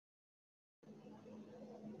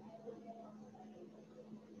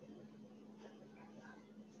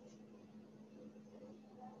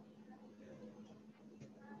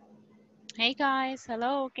Hey guys,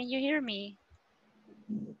 hello, can you hear me?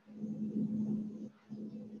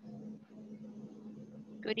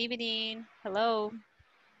 Good evening, hello.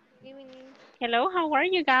 Evening. Hello, how are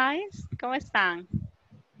you guys? ¿Cómo están?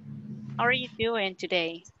 How are you doing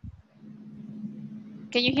today?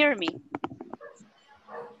 Can you hear me?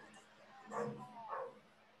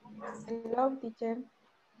 Hello, teacher.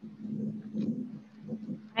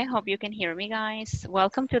 I hope you can hear me guys.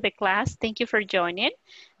 Welcome to the class, thank you for joining.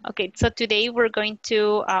 Okay, so today we're going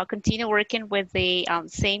to continue working with the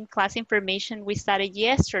same class information we started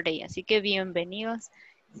yesterday, así que bienvenidos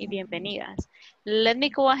y bienvenidas. Let me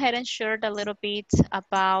go ahead and share a little bit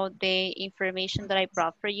about the information that I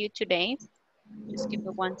brought for you today. Just give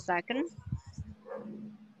me 1 second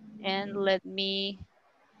and let me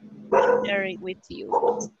share it with you.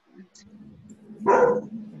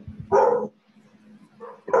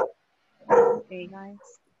 Okay, guys.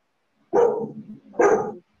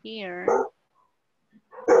 Here.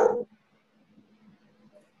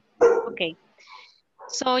 Okay.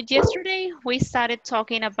 So yesterday we started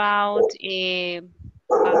talking about simple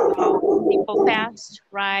past,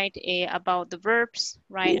 right? About the verbs,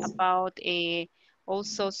 right? About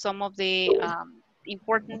also some of the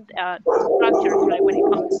important structures, right? When it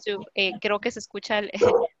comes to, creo que se escucha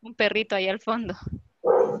un perrito ahí al fondo.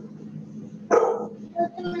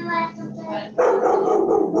 No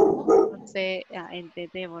sé, el de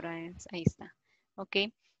Débora es, ahí está.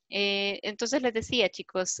 Ok. Entonces les decía,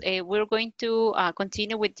 chicos, we're going to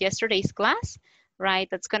continue with yesterday's class, right?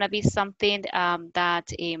 That's going to be something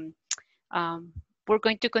that we're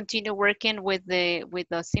going to continue working with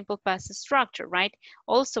the simple past structure, right?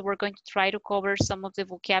 Also, we're going to try to cover some of the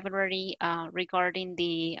vocabulary regarding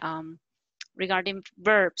the regarding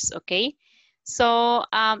verbs, okay? So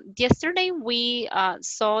yesterday we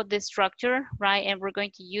saw the structure, right? And we're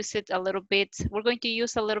going to use it a little bit. We're going to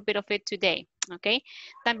use a little bit of it today, okay?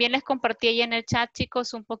 También les compartí ahí en el chat,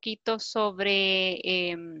 chicos, un poquito sobre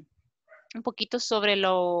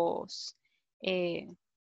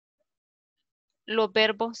los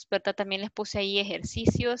verbos, ¿verdad? También les puse ahí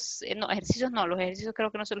ejercicios. No, ejercicios no, los ejercicios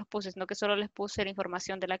creo que no se los puse, sino que solo les puse la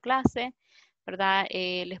información de la clase, ¿verdad?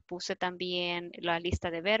 Les puse también la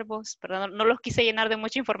lista de verbos, ¿verdad? No los quise llenar de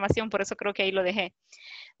mucha información, por eso creo que ahí lo dejé.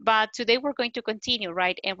 But today we're going to continue,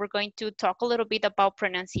 right? And we're going to talk a little bit about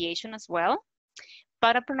pronunciation as well.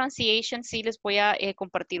 Para pronunciation sí les voy a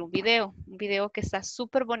compartir un video que está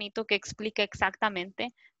súper bonito que explica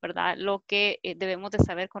exactamente, ¿verdad? Lo que debemos de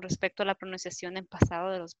saber con respecto a la pronunciación en pasado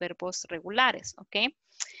de los verbos regulares, ¿ok?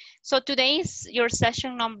 So today is your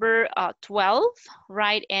session number 12,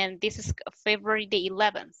 right? And this is February the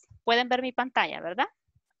 11th. Pueden ver mi pantalla, ¿verdad?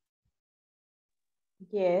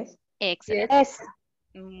 Yes. Excellent. Yes.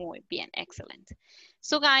 Muy bien, excellent.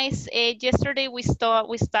 So guys, yesterday we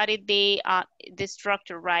studied the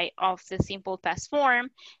structure, right, of the simple past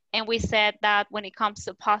form, and we said that when it comes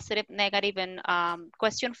to positive, negative, and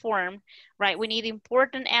question form, right, we need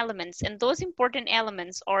important elements, and those important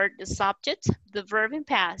elements are the subject, the verb in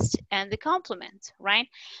past, and the complement, right?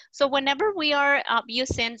 So whenever we are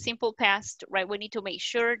using simple past, right, we need to make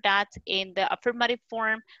sure that in the affirmative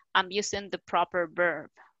form, I'm using the proper verb,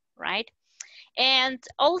 right? And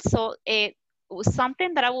also,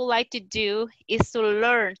 something that I would like to do is to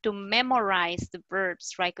learn to memorize the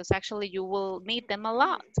verbs, right? Because actually you will need them a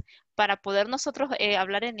lot. Para poder nosotros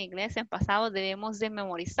hablar en inglés en pasado, debemos de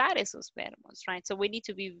memorizar esos verbos, right? So we need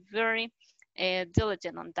to be very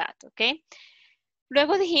diligent on that, okay?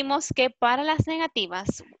 Luego dijimos que para las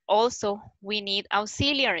negativas, also we need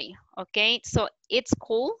auxiliary, okay? So it's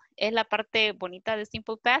cool, es la parte bonita de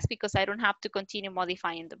simple past because I don't have to continue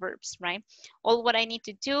modifying the verbs, right? All what I need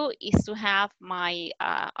to do is to have my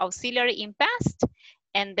auxiliary in past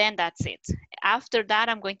and then that's it. After that,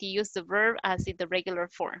 I'm going to use the verb as in the regular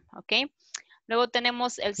form, okay? Luego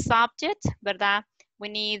tenemos el subject, ¿verdad? We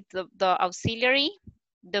need the auxiliary,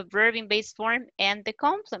 the verb in base form, and the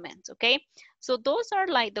complement, okay? So those are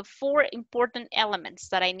like the 4 important elements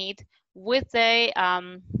that I need with the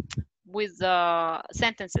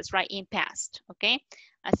sentences, right, in past, okay?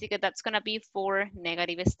 Así que that's gonna be 4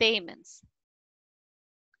 negative statements.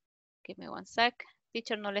 Give me 1 sec.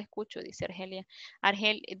 Teacher, no le escucho, dice Argelia.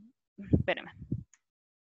 Argelia, espérame.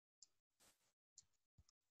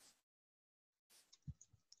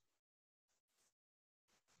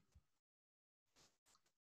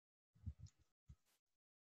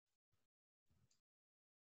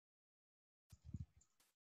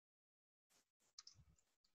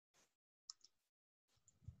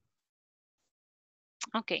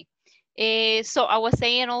 Okay. So I was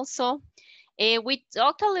saying also, We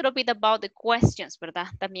talked a little bit about the questions, ¿verdad?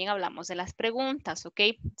 También hablamos de las preguntas,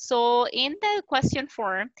 okay? So in the question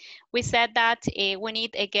form, we said that we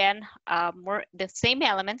need, again, the same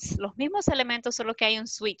elements, los mismos elementos, solo que hay un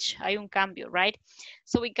switch, hay un cambio, right?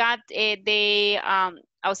 So we got the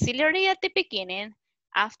auxiliary at the beginning.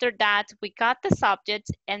 After that, we got the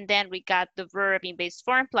subject, and then we got the verb in base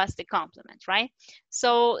form plus the complement, right?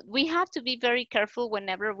 So we have to be very careful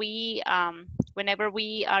whenever we are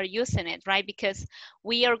using it, right? Because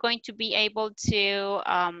we are going to be able to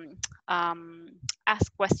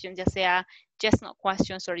ask questions, ya sea just no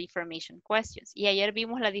questions or information questions. Y ayer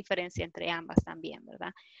vimos la diferencia entre ambas también,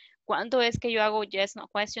 ¿verdad? ¿Cuándo es que yo hago yes, no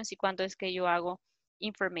questions y cuándo es que yo hago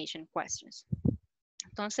information questions?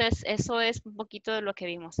 Entonces, eso es un poquito de lo que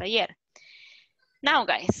vimos ayer. Now,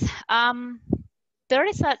 guys, there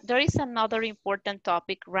is another important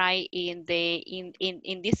topic, right? In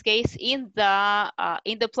this case, in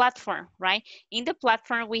the platform, right? In the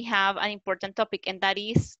platform, we have an important topic, and that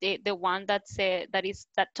is the one that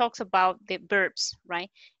talks about the verbs,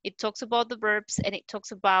 right? It talks about the verbs, and it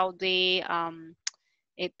talks about the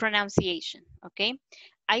pronunciation, okay?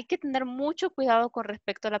 Hay que tener mucho cuidado con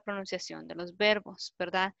respecto a la pronunciación de los verbos,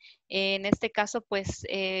 ¿verdad? En este caso, pues,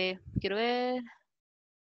 quiero ver,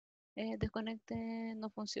 desconecte, no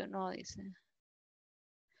funcionó, dice.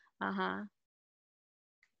 Ajá,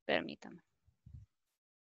 permítame.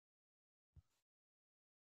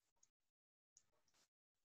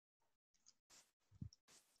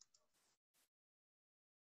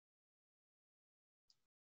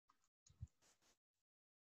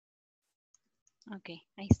 Okay,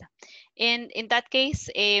 ahí está. In that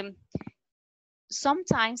case,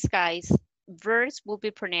 sometimes, guys, verbs will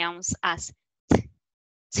be pronounced as t,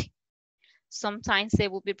 t. Sometimes they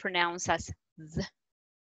will be pronounced as th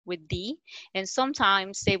with D, and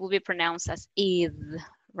sometimes they will be pronounced as id,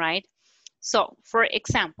 right? So, for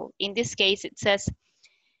example, in this case, it says,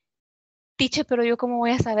 teacher, pero yo cómo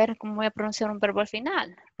voy a saber cómo voy a pronunciar un verbo al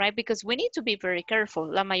final, right? Because we need to be very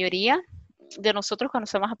careful. La mayoría de nosotros cuando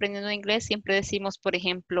estamos aprendiendo inglés siempre decimos, por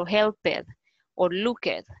ejemplo, helped, or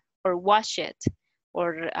looked, or washed,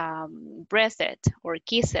 or breathed, or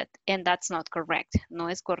kissed, and that's not correct. No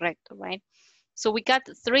es correcto, right? So we got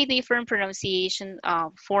 3 different pronunciation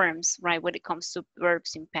forms, right, when it comes to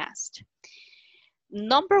verbs in past.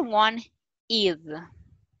 Number 1, id.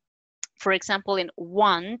 For example, in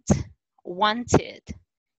want, wanted,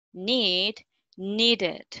 need,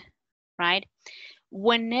 needed, right?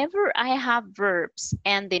 Whenever I have verbs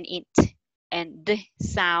ending it and the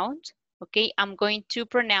sound, okay, I'm going to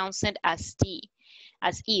pronounce it as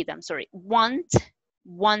id, I'm sorry. Want,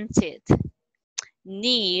 wanted,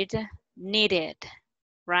 need, needed,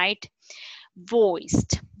 right?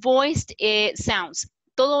 Voiced, voiced sounds.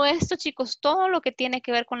 Todo esto, chicos, todo lo que tiene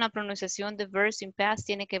que ver con la pronunciación de verbs in past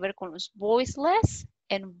tiene que ver con los voiceless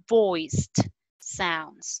and voiced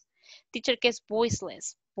sounds. Teacher, ¿qué es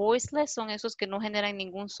voiceless? Voiceless son esos que no generan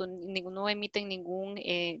ningún sonido, no emiten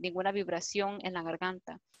ninguna vibración en la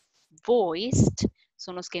garganta. Voiced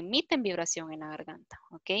son los que emiten vibración en la garganta,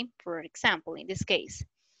 ¿ok? For example, in this case,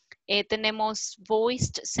 tenemos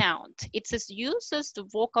voiced sound. It says uses the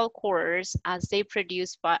vocal cords as they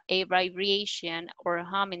produce a vibration or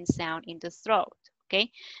humming sound in the throat, okay?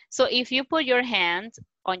 So if you put your hand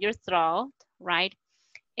on your throat, right?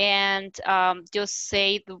 And just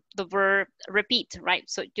say the verb repeat, right?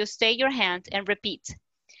 So just take your hand and repeat.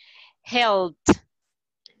 Helped,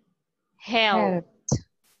 helped,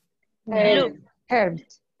 looked,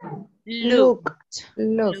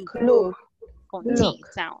 looked. Con T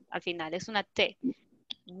sound al final, es una T.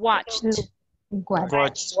 Watched.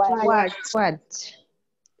 Watched.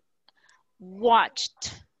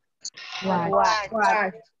 Watched.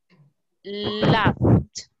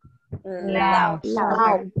 Laughed.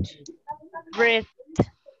 Breathed.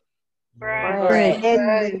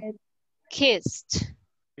 Kissed.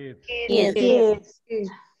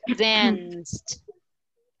 Danced.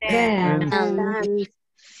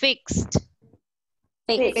 Fixed.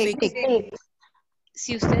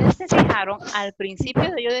 Si ustedes se fijaron, al principio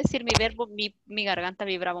de yo decir mi verbo, mi garganta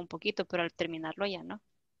vibraba un poquito, pero al terminarlo ya no.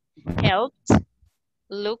 Helped,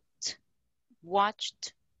 looked,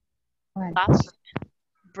 watched, laughed,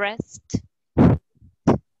 breathed,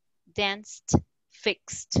 danced,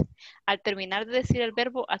 fixed. Al terminar de decir el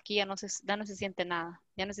verbo, aquí ya no se siente nada,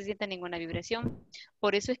 ya no se siente ninguna vibración.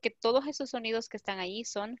 Por eso es que todos esos sonidos que están ahí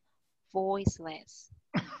son voiceless.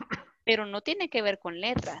 Pero no tiene que ver con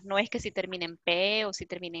letras. No es que si termina en P o si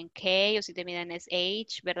termina en K o si termina en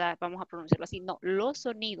SH, ¿verdad? Vamos a pronunciarlo así. No, los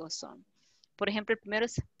sonidos son. Por ejemplo, el primero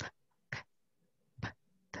es P, P,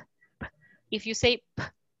 P, P. If you say P,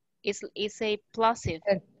 It's a plosive.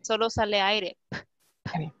 Solo sale aire.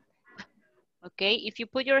 Okay, if you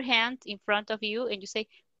put your hand in front of you and you say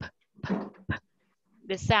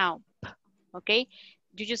the sound, okay,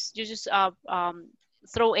 you just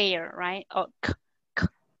throw air, right? Oh,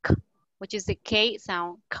 which is the K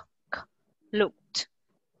sound. Looked,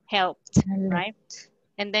 helped, right?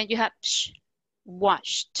 And then you have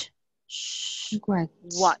watched,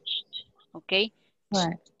 watched, okay?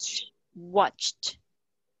 Watched,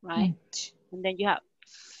 right? And then you have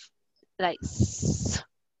like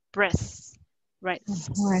breath, right?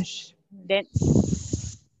 Then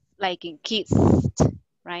like in kissed,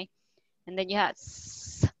 right? And then you have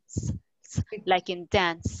like in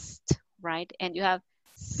danced, right? And you have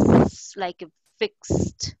like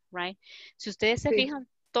fixed, right? Si ustedes se fijan,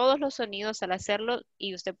 todos los sonidos al hacerlo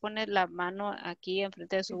y usted pone la mano aquí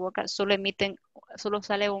enfrente de su boca, solo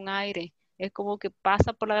sale un aire. Es como que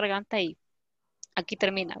pasa por la garganta y aquí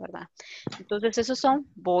termina, ¿verdad? Entonces esos son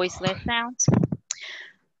voiceless sounds.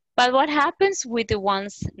 But what happens with the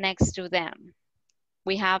ones next to them?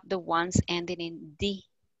 We have the ones ending in D,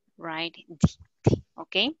 right? D,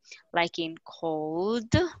 okay? Like in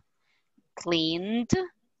cold, cleaned,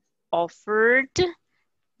 offered,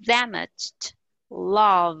 damaged,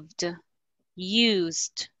 loved,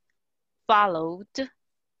 used, followed,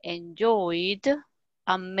 enjoyed,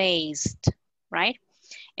 amazed, right?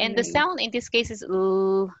 And the sound in this case is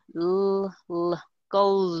l,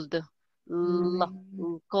 cold,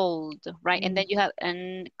 cold, right? And then you have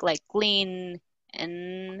like clean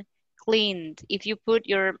and cleaned. If you put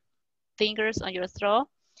your fingers on your throat,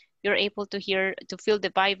 you're able to feel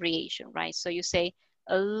the vibration, right? So you say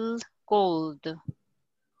cold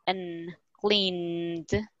and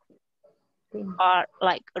cleaned, are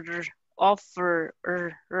like offered,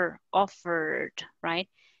 right?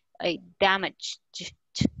 A damaged,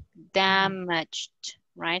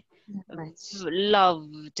 right?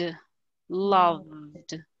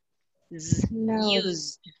 Loved,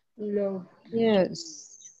 used,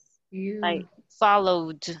 like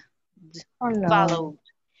followed,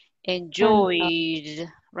 enjoyed,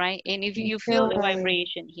 right? And if you feel the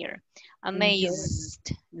vibration here,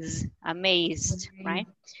 amazed, right?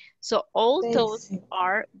 So all those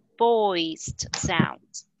are voiced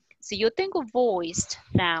sounds. Si yo tengo voiced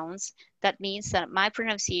sounds, that means that my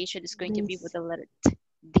pronunciation is going to be with the letter T,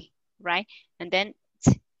 D, right? And then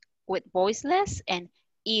T with voiceless and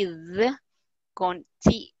id con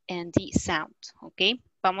T and D sound, okay?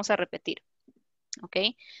 Vamos a repetir,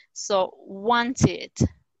 okay? So wanted,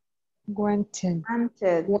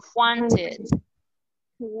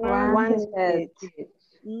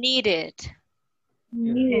 needed,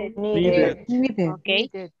 okay?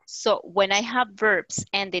 So when I have verbs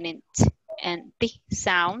ending in T and T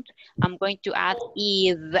sound, I'm going to add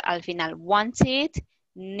id al final. Wanted,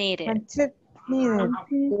 needed.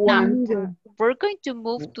 Now, we're going to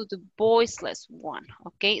move to the voiceless one,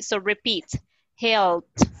 okay? So repeat.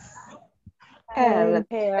 Helped,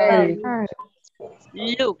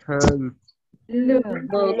 looked,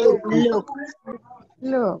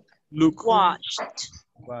 watched,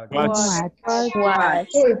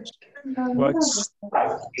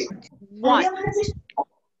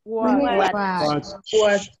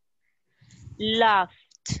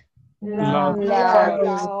 laughed,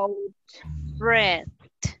 breathed,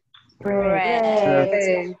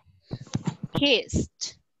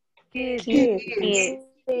 kissed,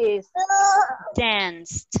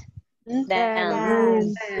 danced,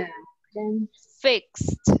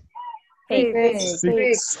 fixed.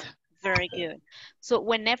 Very good. So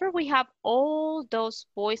whenever we have all those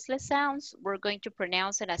voiceless sounds, we're going to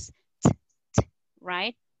pronounce it as t, t,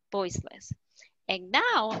 right? Voiceless. And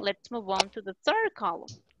now let's move on to the third column.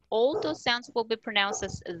 All those sounds will be pronounced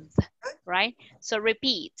as th, right? So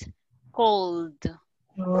repeat. Cold,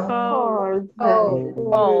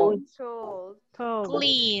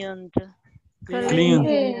 cleaned,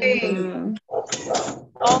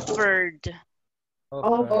 offered,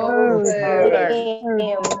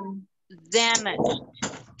 damaged,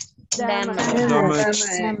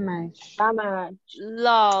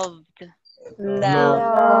 loved,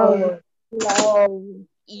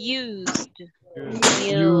 used,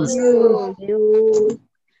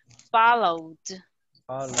 followed,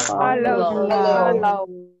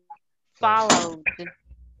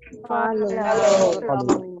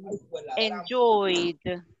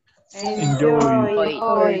 enjoyed,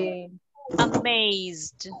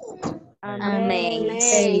 amazed.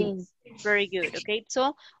 Very good. Okay,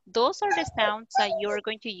 so those are the sounds that you're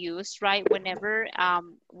going to use, right? Whenever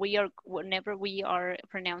we are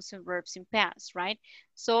pronouncing verbs in past, right?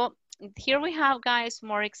 So here we have, guys,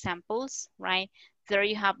 more examples, right? there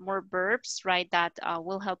you have more verbs, right, that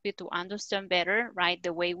will help you to understand better, right,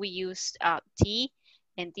 the way we use T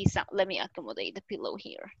and T sound. Let me accommodate the pillow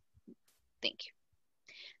here. Thank you.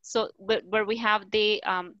 So where we have the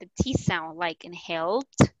T sound, like in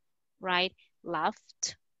helped, right,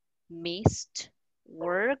 laughed, missed,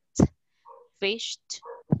 worked, fished,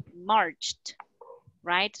 marched,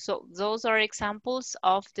 right? So those are examples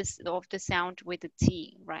of the sound with the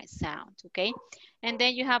T, right, sound, okay? And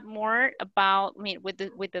then you have more about, I mean, with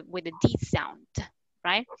the D sound,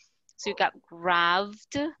 right? So you got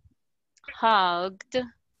grabbed, hugged,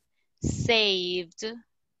 saved,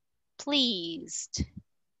 pleased,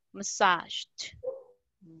 massaged,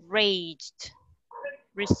 raged,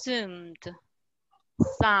 resumed,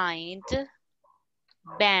 signed,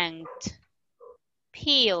 banked,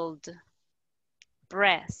 peeled,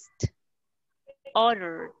 breast,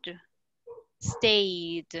 uttered,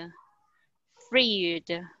 stayed,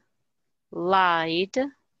 freed, lied,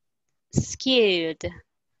 skewed,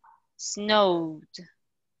 snowed,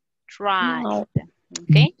 tried. No.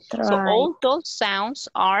 Okay, so Try. all those sounds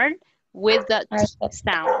are with the T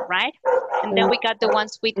sound, right? And then we got the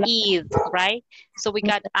ones with eth, right? So we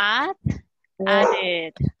got add,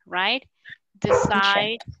 added, right?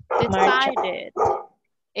 Decide, decided,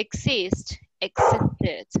 exist,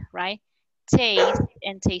 existed, right? Taste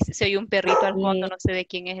and tasted. Se oye un perrito al fondo, no sé de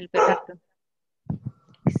quién es el perrito.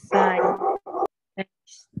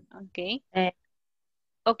 Okay.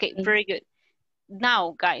 Okay, very good.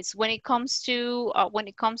 Now, guys, when it comes to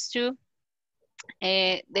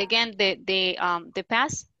again the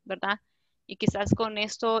past, ¿verdad? Y quizás con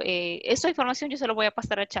esto, esta información yo se lo voy a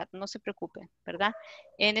pasar al chat, no se preocupe, ¿verdad?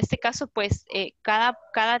 En este caso, pues,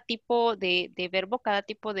 cada tipo de verbo, cada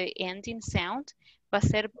tipo de ending sound va a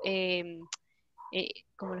ser,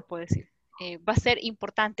 ¿cómo les puedo decir? Va a ser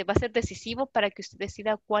importante, va a ser decisivo para que usted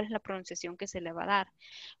decida cuál es la pronunciación que se le va a dar.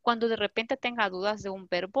 Cuando de repente tenga dudas de un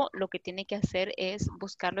verbo, lo que tiene que hacer es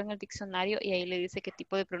buscarlo en el diccionario y ahí le dice qué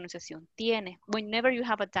tipo de pronunciación tiene. Whenever you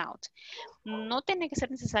have a doubt. No tiene que ser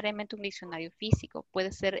necesariamente un diccionario físico,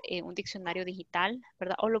 puede ser un diccionario digital,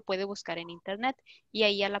 ¿verdad? O lo puede buscar en internet y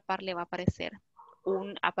ahí a la par le va a aparecer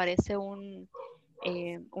aparece un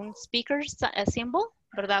speaker symbol,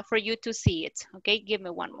 ¿verdad? For you to see it, okay? Give me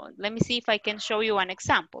one moment. Let me see if I can show you an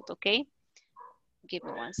example, okay? Give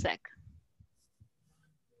me one sec.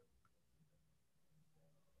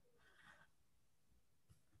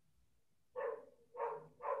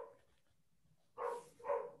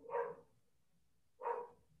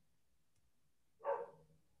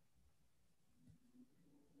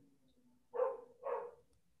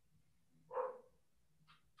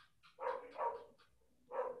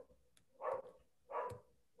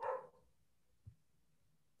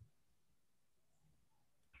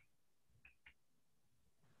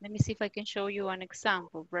 Let me see if I can show you an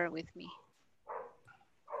example. Bear with me.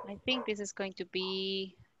 I think this is going to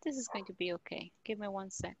be okay. Give me one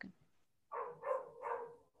second.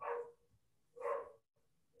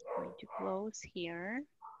 I'm going to close here.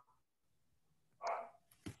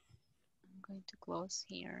 I'm going to close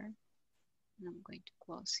here. And I'm going to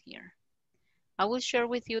close here. I will share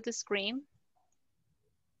with you the screen.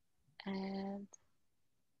 And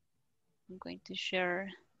I'm going to share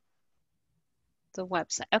the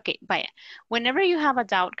website. Okay, vaya. Whenever you have a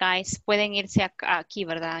doubt, guys, pueden irse aquí,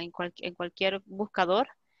 ¿verdad? En cualquier buscador.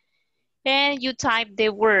 And you type the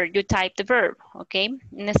word, you type the verb, okay?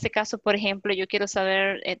 En este caso, por ejemplo, yo quiero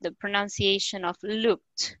saber the pronunciation of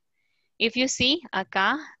looked. If you see,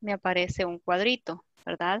 acá me aparece un cuadrito,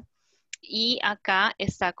 ¿verdad? Y acá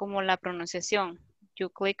está como la pronunciación. You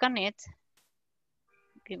click on it.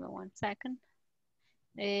 Give me one second.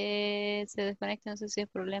 Se desconecta, no sé si es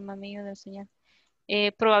problema mío de señal.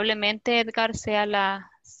 Probablemente, Edgar, sea la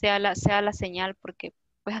señal, porque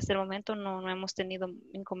pues hasta el momento no hemos tenido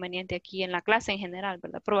inconveniente aquí en la clase en general,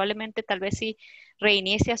 ¿verdad? Probablemente tal vez si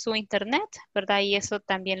reinicia su internet, ¿verdad? Y eso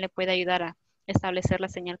también le puede ayudar a establecer la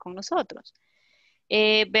señal con nosotros.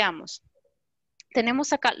 Veamos.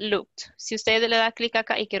 Tenemos acá looked. Si usted le da clic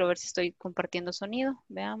acá, y quiero ver si estoy compartiendo sonido.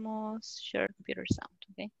 Veamos. Share computer sound,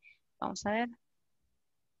 ¿ok? Vamos a ver.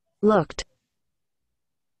 Looked.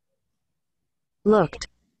 Looked.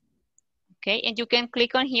 Okay, and you can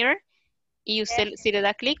click on here. Y usted, si le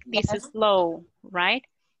da clic, dice slow, right?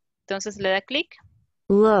 Entonces le da clic.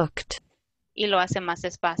 Looked. Y lo hace más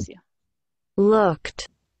despacio. Looked.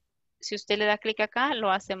 Si usted le da clic acá, lo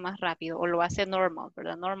hace más rápido. O lo hace normal,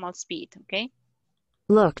 ¿verdad? Normal speed, okay?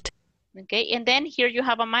 Looked. Okay, and then here you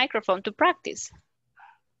have a microphone to practice.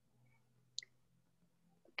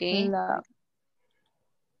 Okay. No.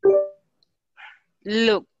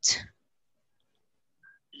 Looked.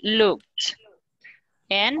 Looked.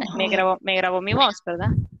 And me grabó mi voz, ¿verdad?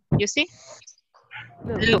 You see?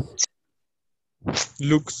 Looked.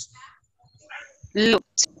 Looks.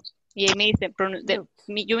 Looked. Y ahí me dice,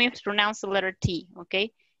 you mispronounce the letter T, ¿ok?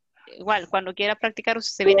 Igual, cuando quiera practicar,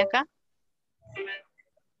 usted se viene acá.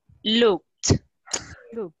 Looked.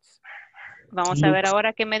 Looks. Vamos a ver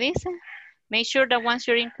ahora qué me dice. Make sure that once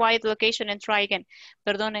you're in quiet location and try again.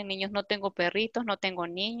 Perdonen, niños, no tengo perritos, no tengo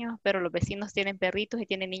niños, pero los vecinos tienen perritos y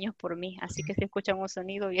tienen niños por mí. Así que si escuchan un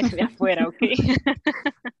sonido, viene de afuera, ¿ok?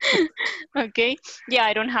 ¿Ok?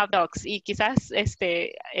 Yeah, I don't have dogs. Y quizás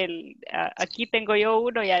aquí tengo yo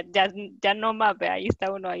uno, ya no más, ve, ahí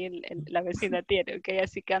está uno, ahí la vecina tiene, ¿ok?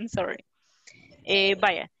 Así que I'm sorry.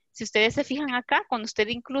 Vaya, si ustedes se fijan acá, cuando usted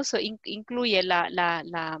incluso incluye la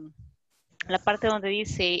parte donde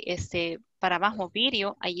dice para abajo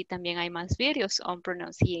video, allí también hay más videos on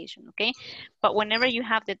pronunciation, ¿ok? But whenever you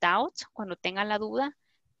have the doubt, cuando tenga la duda,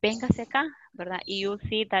 véngase acá, ¿verdad? Y you'll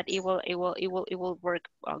see that it will work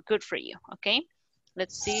good for you, ¿ok?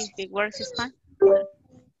 Let's see if it works this time.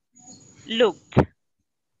 Looked.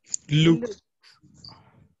 Look.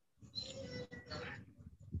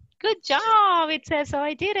 Good job, it says, so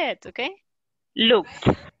I did it, ¿ok?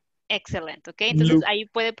 Looked. Excelente, ¿ok? Entonces Look. ahí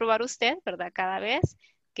puede probar usted, ¿verdad? Cada vez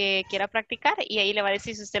que quiera practicar y ahí le va a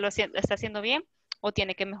decir si usted lo está haciendo bien o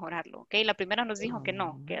tiene que mejorarlo, ¿ok? La primera nos dijo que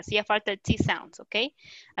no, que hacía falta el T sounds, ¿ok?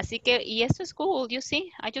 Así que, y esto es Google, you see,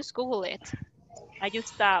 I just Google it. I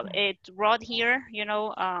just wrote here, you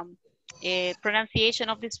know, pronunciation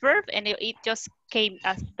of this verb and it just came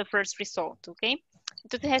as the first result, ¿ok?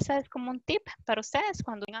 Entonces esa es como un tip para ustedes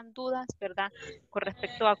cuando tengan dudas, ¿verdad? Con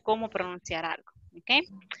respecto a cómo pronunciar algo, ¿ok?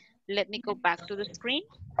 Let me go back to the screen.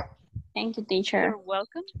 Thank you, teacher. You're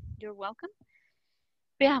welcome. You're welcome.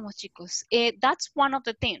 Veamos, chicos. That's one of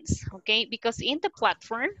the things, okay? Because in the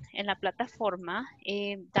platform, en la plataforma,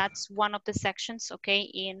 that's one of the sections, okay,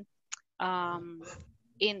 in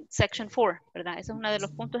section 4, ¿verdad? Ese es uno de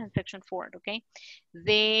los puntos en section 4, okay?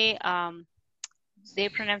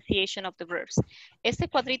 The pronunciation of the verbs. Este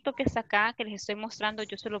cuadrito que está acá, que les estoy mostrando,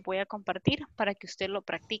 yo se lo voy a compartir para que usted lo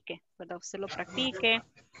practique, ¿verdad? Usted lo practique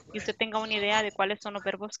y usted tenga una idea de cuáles son los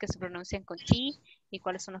verbos que se pronuncian con T y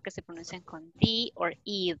cuáles son los que se pronuncian con D o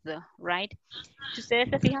id, right? Si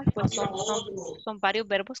ustedes se fijan, pues son varios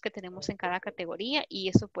verbos que tenemos en cada categoría y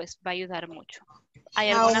eso pues va a ayudar mucho.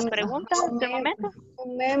 ¿Hay alguna pregunta hasta el momento?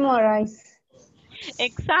 Memorize.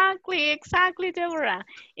 Exactly, Deborah.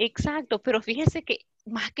 Exacto, pero fíjese que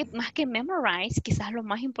más que memorize, quizás lo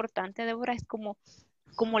más importante, Deborah, es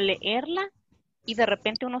como leerla y de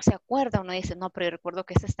repente uno se acuerda, uno dice, no, pero yo recuerdo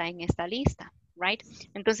que esa está en esta lista, right?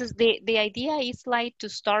 Entonces, the idea is like to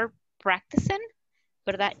start practicing,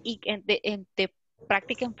 ¿verdad? Y de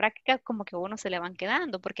práctica en práctica como que uno se le van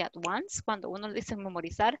quedando, porque at once, cuando uno le dice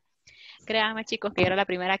memorizar, créanme, chicos, que yo era la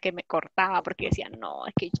primera que me cortaba porque decía, no,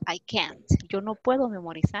 es que I can't. Yo no puedo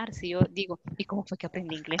memorizar. Si yo digo, ¿y cómo fue que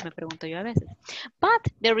aprendí inglés? Me pregunto yo a veces.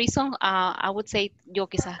 But the reason, I would say, yo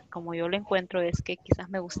quizás, como yo lo encuentro, es que quizás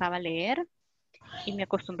me gustaba leer y me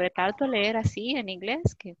acostumbré tanto a leer así en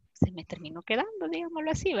inglés que se me terminó quedando,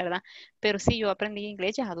 digámoslo así, ¿verdad? Pero sí, yo aprendí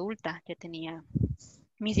inglés ya adulta, ya tenía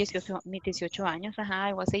mis 18 años,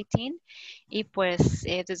 I was 18, y pues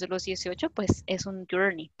desde los 18 pues es un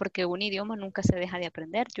journey, porque un idioma nunca se deja de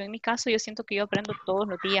aprender. Yo en mi caso, yo siento que yo aprendo todos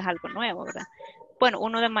los días algo nuevo, ¿verdad? Bueno,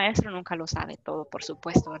 uno de maestro nunca lo sabe todo, por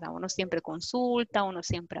supuesto, ¿verdad? Uno siempre consulta, uno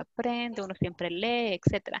siempre aprende, uno siempre lee,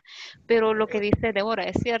 etcétera. Pero lo que dice Deborah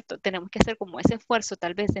es cierto, tenemos que hacer como ese esfuerzo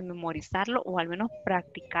tal vez de memorizarlo o al menos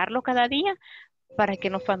practicarlo cada día para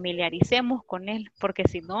que nos familiaricemos con él, porque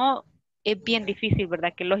si no, es bien difícil,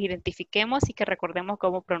 ¿verdad? Que los identifiquemos y que recordemos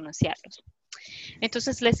cómo pronunciarlos.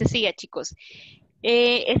 Entonces, les decía, chicos,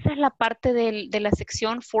 esa es la parte de la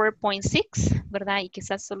sección 4.6, ¿verdad? Y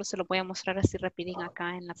quizás solo se lo voy a mostrar así rapidín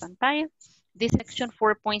acá en la pantalla. This section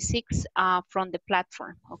 4.6 from the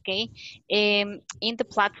platform, okay? In the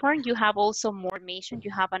platform, you have also more information.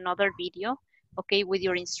 You have another video, okay, with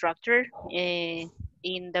your instructor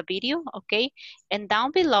in the video, okay? And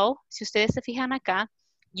down below, si ustedes se fijan acá,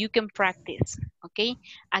 you can practice, ¿ok?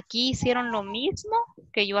 Aquí hicieron lo mismo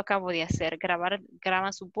que yo acabo de hacer,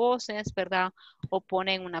 graban sus voces, ¿verdad? O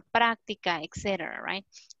ponen una práctica, etcétera, right?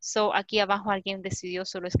 So, aquí abajo alguien decidió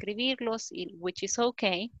solo escribirlos, which is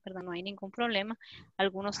okay, ¿verdad? No hay ningún problema.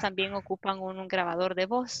 Algunos también ocupan un grabador de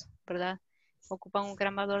voz, ¿verdad? Ocupan un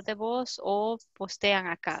grabador de voz o postean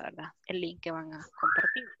acá, ¿verdad? El link que van a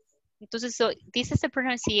compartir. Entonces, so, this is the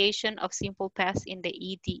pronunciation of simple past in the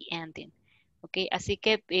ED ending. Okay, así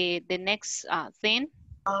que the next thing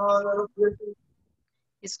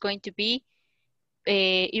is going to be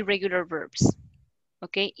irregular verbs.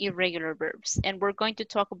 okay, irregular verbs. And we're going to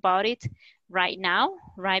talk about it right now,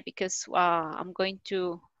 right? Because I'm going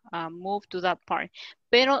to move to that part.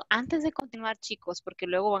 Pero antes de continuar, chicos, porque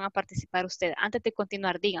luego van a participar ustedes, antes de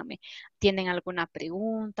continuar, díganme, ¿tienen alguna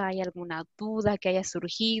pregunta? ¿Hay alguna duda que haya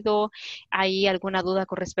surgido? ¿Hay alguna duda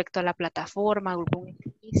con respecto a la plataforma, algún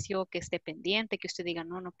ejercicio que esté pendiente, que usted diga,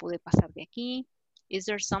 no pude pasar de aquí? Is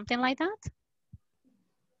there something like that?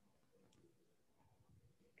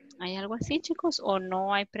 ¿Hay algo así, chicos? ¿O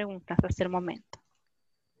no hay preguntas hasta el momento?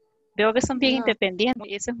 Veo que son bien independientes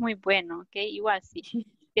y eso es muy bueno, ¿ok? Igual si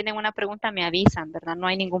tienen una pregunta me avisan, ¿verdad? No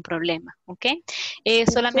hay ningún problema, ¿ok?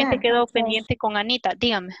 Solamente quedo pendiente con Anita.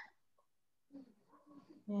 Dígame.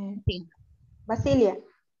 Sí. Basilia,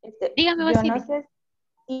 Dígame, yo Basilia. no sé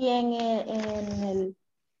si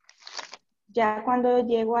ya cuando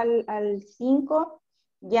llego al 5,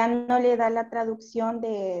 ya no le da la traducción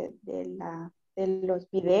de los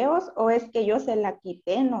videos, o es que yo se la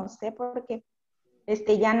quité, no sé, porque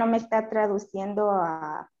ya no me está traduciendo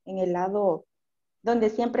en el lado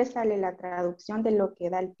donde siempre sale la traducción de lo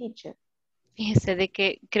que da el teacher. Fíjese de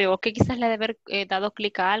que creo que quizás le debe haber dado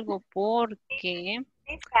clic a algo porque...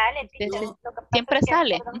 Sí sale, teacher. Lo que pasa siempre es que,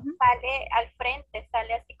 sale. perdón, sale al frente,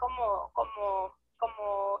 sale así como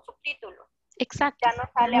subtítulo. Exacto. Ya no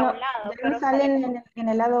sale a un lado. Ya no sale en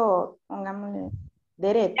el lado, pongámosle,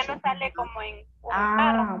 derecho. Ya no sale como en un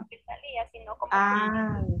párrafo que salía, sino como...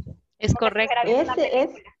 Es como correcto.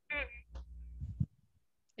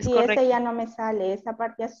 Es correcto. Ese ya no me sale, esa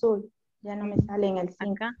parte azul ya no me sale en el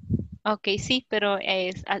 5. Acá. Ok, sí, pero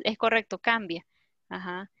es correcto, cambia.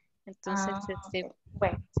 Ajá. Entonces,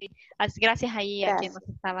 bueno. Sí. Gracias ahí a quien nos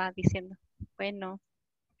estaba diciendo. Bueno.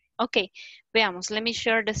 Ok, veamos. Let me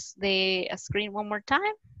share the screen one more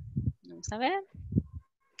time. Vamos a ver.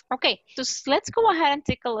 Okay, so let's go ahead and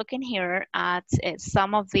take a look in here at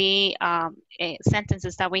some of the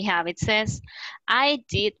sentences that we have. It says, I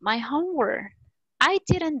did my homework. I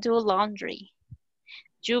didn't do laundry.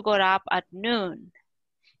 You got up at noon.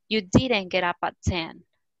 You didn't get up at 10.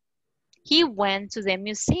 He went to the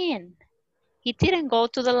museum. He didn't go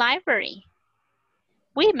to the library.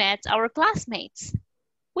 We met our classmates.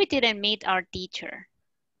 We didn't meet our teacher.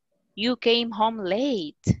 You came home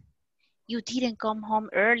late. You didn't come home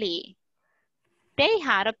early. They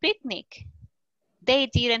had a picnic. They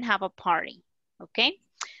didn't have a party, okay?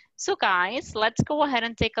 So guys, let's go ahead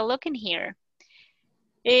and take a look in here.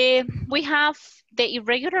 We have the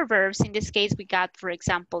irregular verbs. In this case, we got, for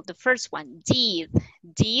example, the first one, did.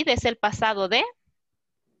 Did es el pasado de?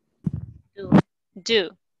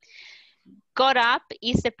 Do. Got up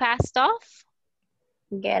is the past of?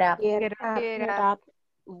 Get up. Get up.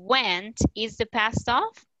 Went is the past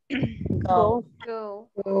of? Go.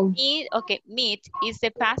 Meet, okay, meet is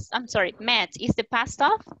the past, I'm sorry, met is the past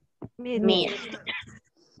of? Meet.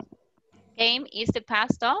 Came is the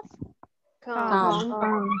past of?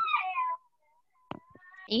 Come.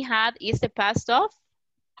 He had is the past of?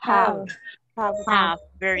 Have. Have.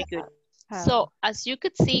 Very good. So as you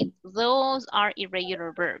could see, those are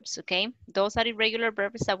irregular verbs, okay? Those are irregular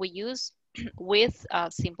verbs that we use with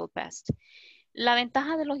simple past. La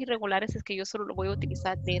ventaja de los irregulares es que yo solo lo voy a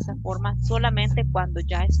utilizar de esa forma solamente cuando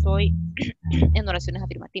ya estoy en oraciones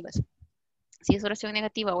afirmativas. Si es oración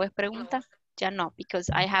negativa o es pregunta, ya no, because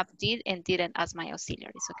I have did and didn't as my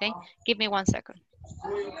auxiliaries, okay? Give me 1 second.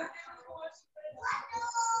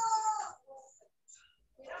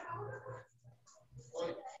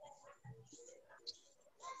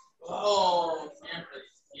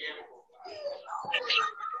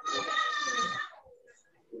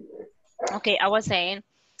 Okay, I was saying,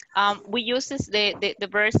 we use the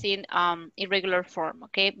verbs in irregular form,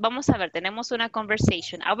 okay? Vamos a ver, tenemos una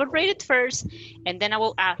conversation. I will read it first, and then I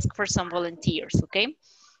will ask for some volunteers, okay?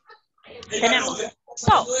 Tenemos,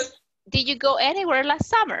 so, did you go anywhere last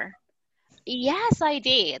summer? Yes, I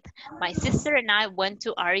did. My sister and I went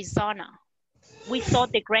to Arizona. We saw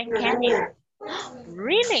the Grand Canyon.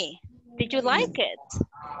 Really? Did you like it?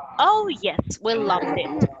 Oh, yes, we loved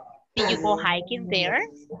it. Did you go hiking there?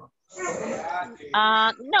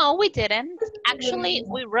 No, we didn't. Actually,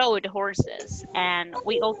 we rode horses and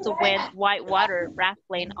we also went whitewater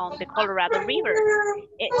rafting on the Colorado River.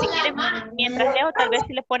 Si quieren, mientras leo, tal vez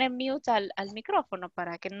si le ponen mute al micrófono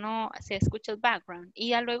para que no se escuche el background y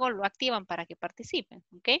ya luego lo activan para que participen,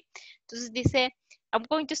 ¿ok? Entonces dice, I'm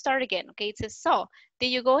going to start again, ¿ok? It says, so,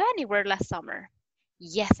 did you go anywhere last summer?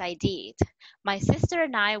 Yes, I did. My sister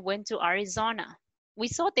and I went to Arizona. We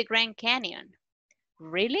saw the Grand Canyon.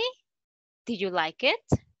 Really? Did you like it?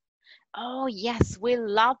 Oh, yes, we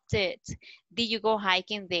loved it. Did you go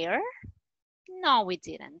hiking there? No, we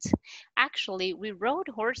didn't. Actually, we rode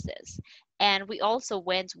horses and we also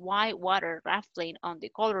went whitewater rafting on the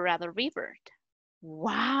Colorado River.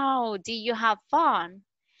 Wow, did you have fun?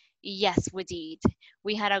 Yes, we did.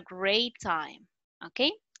 We had a great time.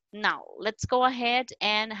 Okay, now let's go ahead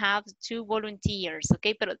and have 2 volunteers.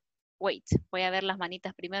 Okay, pero wait, voy a ver las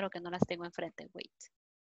manitas primero que no las tengo enfrente. Wait.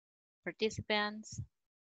 Participants.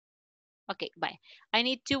 Okay, bye. I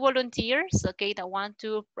need 2 volunteers, okay, that want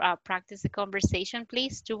to practice the conversation,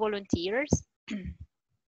 please. 2 volunteers.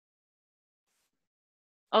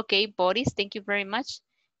 Okay, Boris, thank you very much.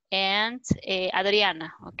 And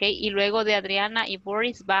Adriana, okay. Y luego de Adriana y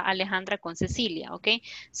Boris va Alejandra con Cecilia, okay.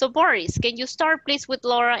 So Boris, can you start please with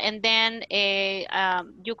Laura and then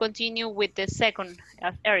you continue with the second,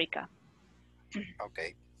 Erica.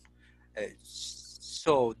 Okay.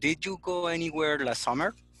 So did you go anywhere last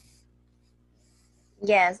summer?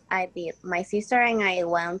 Yes, I did. My sister and I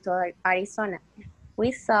went to Arizona.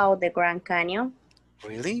 We saw the Grand Canyon.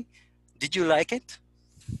 Really? Did you like it?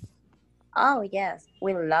 Oh, yes,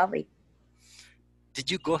 we love it. Did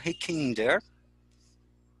you go hiking there?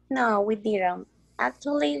 No, we didn't.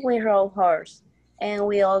 Actually, we rode horse. And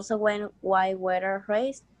we also went whitewater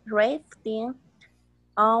rafting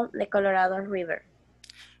on the Colorado River.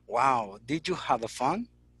 Wow, did you have fun?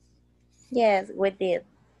 Yes, we did.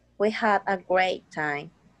 We had a great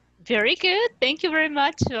time. Very good. Thank you very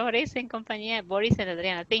much, Boris and compañía. Boris and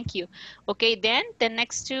Adriana, thank you. Okay, then the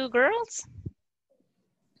next 2 girls.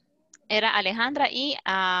 Era Alejandra y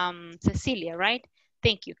Cecilia, right?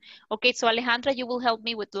 Thank you. Okay, so Alejandra, you will help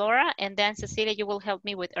me with Laura, and then Cecilia, you will help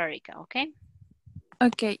me with Erica, okay?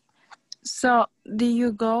 Okay. So, did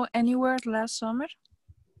you go anywhere last summer?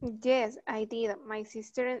 Yes, I did. My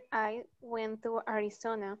sister and I went to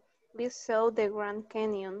Arizona. We saw the Grand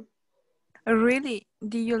Canyon. Really?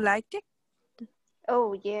 Did you like it?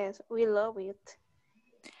 Oh, yes, we love it.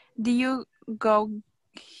 Did you go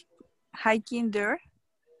hiking there?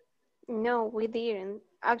 No, we didn't.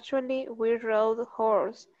 Actually, we rode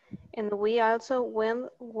horse, and we also went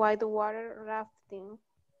whitewater rafting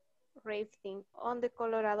on the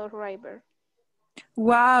Colorado River.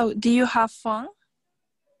 Wow, did you have fun?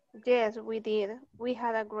 Yes, we did. We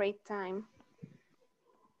had a great time.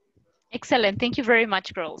 Excellent. Thank you very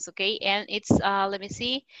much, girls. Okay, and it's, let me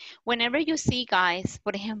see. Whenever you see, guys,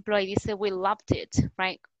 por ejemplo, ahí dice we loved it,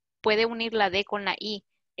 right? Puede unir la D con la I.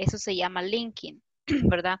 Eso se llama linking,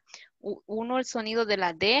 ¿verdad? Uno el sonido de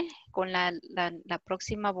la D con la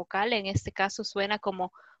próxima vocal. En este caso suena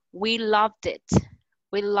como we loved it.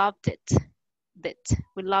 We loved it.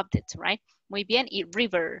 We loved it, right? Muy bien. Y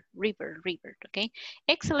river, okay?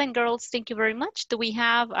 Excellent, girls. Thank you very much. Do we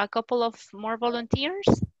have a couple of more volunteers?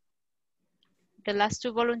 The last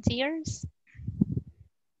 2 volunteers?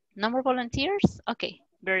 No more volunteers? Okay,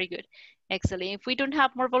 very good. Excellent. If we don't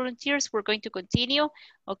have more volunteers, we're going to continue.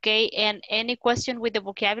 Okay, and any question with the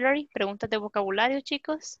vocabulary? Preguntas de vocabulario,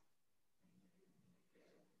 chicos?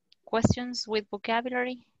 Questions with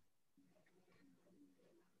vocabulary?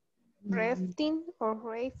 Rafting or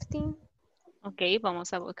rafting? Okay,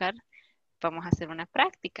 vamos a hacer una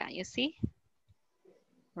práctica, you see?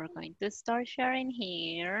 We're going to start sharing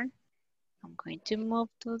here. I'm going to move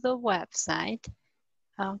to the website.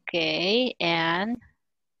 Okay, and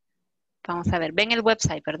vamos a ver, ven el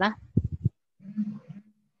website, ¿verdad?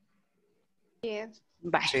 Yes.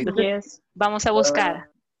 Bye. Sí. Entonces, Yes. vamos a buscar.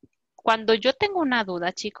 Cuando yo tengo una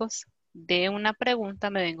duda, chicos, de una pregunta,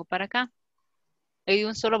 me vengo para acá. Y de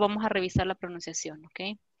un solo vamos a revisar la pronunciación,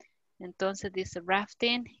 ¿ok? Entonces dice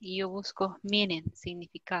rafting y yo busco meaning,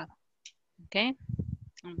 significado. ¿Ok?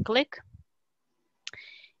 Un clic.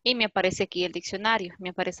 Y me aparece aquí el diccionario, me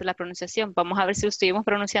aparece la pronunciación. Vamos a ver si lo estuvimos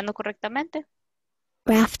pronunciando correctamente.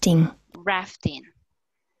 Rafting. Rafting.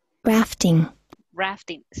 Rafting.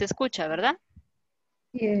 Rafting. Se escucha, ¿verdad?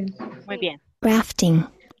 Yes. Muy bien. Rafting.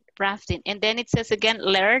 Rafting. And then it says again,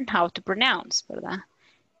 learn how to pronounce, ¿verdad?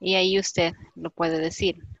 Y ahí usted lo puede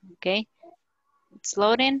decir, ¿ok? It's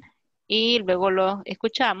loading. Y luego lo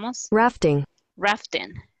escuchamos. Rafting.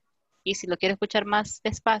 Rafting. Y si lo quiere escuchar más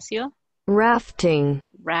despacio. Rafting.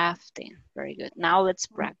 Rafting. Very good. Now let's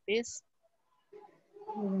practice.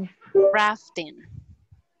 Rafting.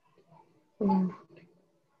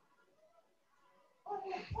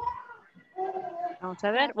 Vamos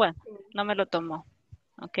a ver. Bueno, no me lo tomó.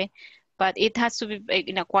 Okay. But it has to be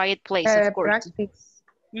in a quiet place, of course. Practice.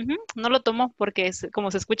 No lo tomo porque como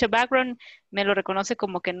se escucha background, me lo reconoce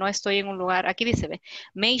como que no estoy en un lugar. Aquí dice, ve,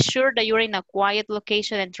 make sure that you're in a quiet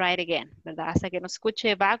location and try it again, ¿verdad? Hasta que no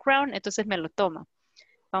escuche background, entonces me lo toma.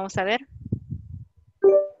 Vamos a ver.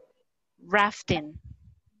 Rafting.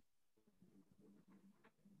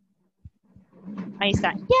 Ahí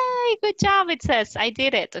está. Yay, good job, it says. I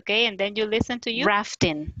did it, okay? And then you listen to you.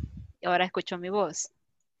 Rafting. Ahora escucho mi voz.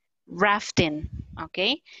 Rafting,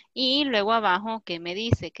 okay? Y luego abajo, ¿qué me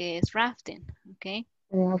dice que es rafting? Okay?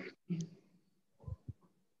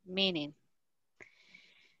 Meaning.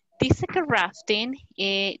 Dice que rafting,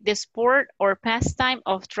 the sport or pastime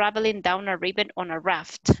of traveling down a river on a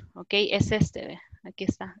raft. Okay, es este, aquí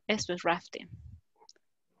está. Esto es rafting.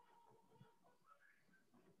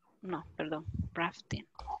 No, perdón, rafting.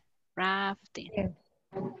 Rafting.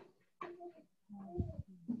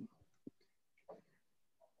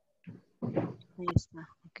 Ahí está.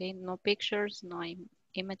 Okay, no pictures, no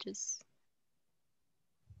images.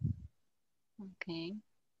 Okay.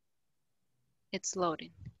 It's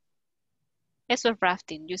loading. Eso es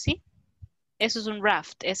rafting, you see? Eso es un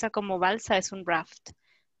raft. Esa como balsa es un raft.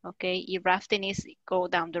 Okay, y rafting is go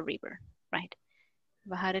down the river, right?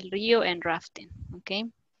 Bajar el río and rafting, okay?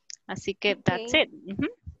 Así que that's it.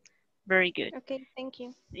 Very good. Okay, thank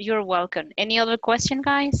you. You're welcome. Any other question,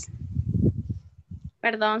 guys?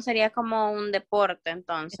 Perdón, sería como un deporte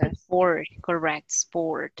entonces. Sport, correct,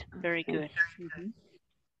 sport. Very good.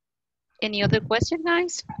 Any other question,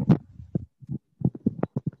 guys?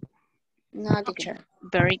 No, teacher. Okay.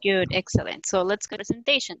 Very good, excellent. So let's go to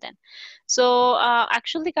presentation then. So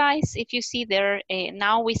actually, guys, if you see there,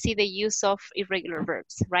 now we see the use of irregular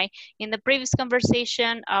verbs, right? In the previous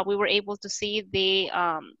conversation, we were able to see the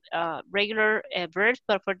regular verbs,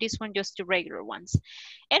 but for this one, just the regular ones.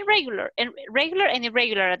 And regular and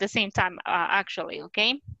irregular at the same time, actually,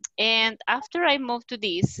 okay? And after I move to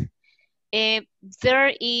this,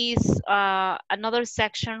 there is another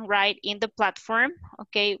section right in the platform,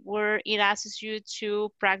 okay, where it asks you to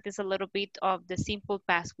practice a little bit of the simple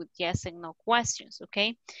past with yes and no questions,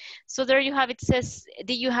 okay? So there you have, it says,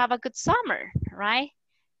 did you have a good summer, right?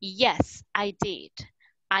 Yes, I did.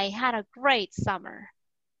 I had a great summer.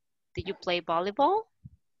 Did you play volleyball?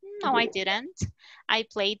 No, I didn't. I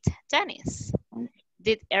played tennis.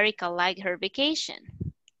 Did Erica like her vacation?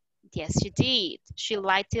 Yes, she did. She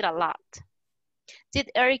liked it a lot. Did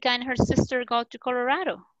Erica and her sister go to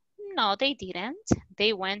Colorado? No, they didn't.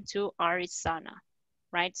 They went to Arizona,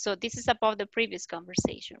 right? So this is about the previous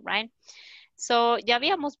conversation, right? So ya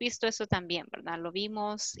habíamos visto eso también, ¿verdad? Lo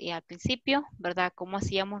vimos al principio, ¿verdad? Cómo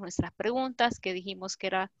hacíamos nuestras preguntas, que dijimos que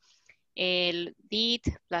era el did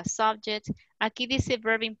plus subject. Aquí dice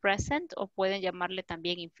verb in present o pueden llamarle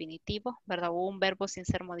también infinitivo, ¿verdad? O un verbo sin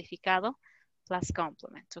ser modificado plus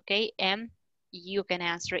complement, okay? And you can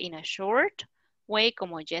answer in a short way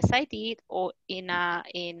como yes I did, or in an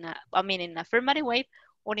affirmative way,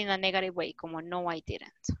 or in a negative way como no I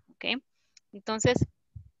didn't, okay? Entonces,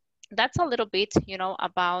 that's a little bit, you know,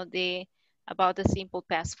 about the simple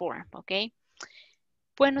past form, okay?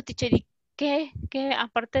 Bueno, teacher, ¿qué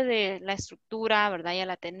aparte de la estructura, verdad? Ya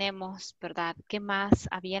la tenemos, ¿verdad? ¿Qué más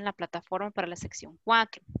había en la plataforma para la sección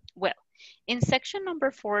 4? Well, in section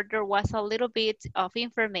number 4, there was a little bit of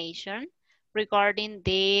information regarding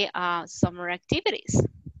the summer activities.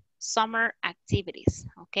 Summer activities,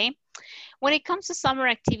 okay? When it comes to summer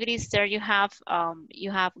activities, there you have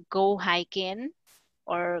go hiking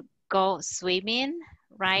or go swimming,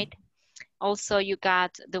 right? Also, you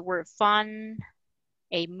got the word fun,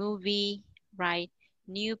 a movie, right?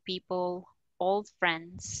 New people, old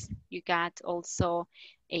friends. You got also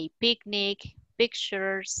a picnic,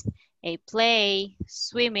 pictures, a play,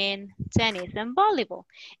 swimming, tennis, and volleyball.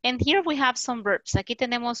 And here we have some verbs. Aquí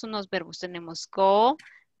tenemos unos verbos. Tenemos go,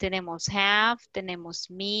 tenemos have, tenemos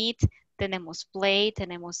meet, tenemos play,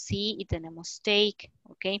 tenemos see y tenemos take,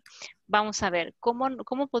 ¿ok? Vamos a ver,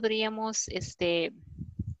 ¿cómo podríamos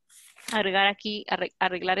agregar aquí,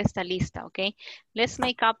 arreglar esta lista, ¿ok? Let's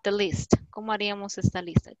make up the list. ¿Cómo haríamos esta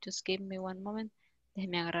lista? Just give me one moment.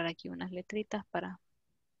 Déjenme agarrar aquí unas letritas para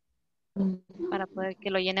poder que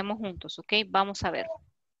lo llenemos juntos, ¿ok? Vamos a ver.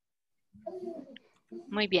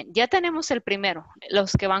 Muy bien, ya tenemos el primero,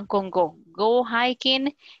 los que van con go. Go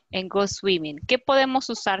hiking and go swimming. ¿Qué podemos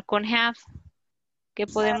usar con have? ¿Qué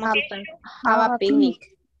podemos usar? Have a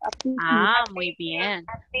picnic. Ah, muy bien.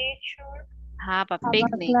 Have a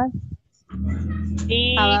picnic.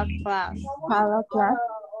 Have a class. Have a class.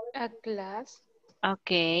 A class.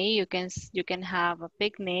 Okay, you can have a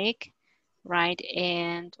picnic, right?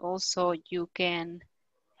 And also you can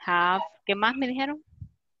have, ¿qué más me dijeron?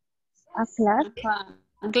 A class.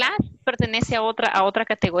 Class pertenece a otra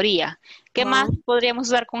categoría. ¿Qué más podríamos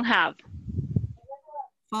usar con have?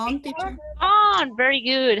 Fun, teacher. Fun, very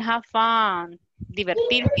good. Have fun.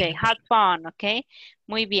 Divertirse, have fun, ¿ok?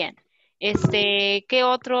 Muy bien. ¿Qué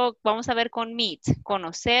otro? Vamos a ver con meet,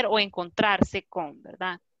 conocer o encontrarse con,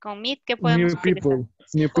 ¿verdad? Con meet, ¿qué podemos New utilizar? people.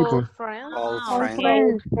 New Old people. friends. Old Ah,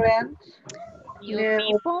 friend. ok. New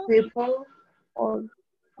people Old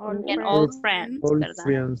and friends. old friends, Old ¿verdad?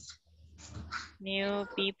 friends. New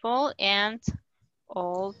people and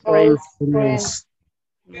old Old friends. friends.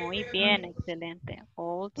 Muy bien, excelente.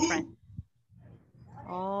 Old friends.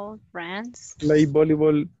 Old friends. Play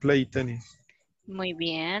volleyball, play tennis. Muy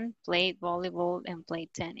bien. Play volleyball and play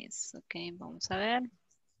tennis. Ok, vamos a ver.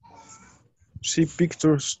 See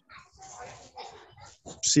pictures.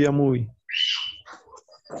 See a movie.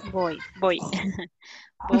 Voy.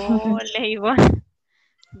 Voleibol.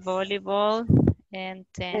 Volleyball and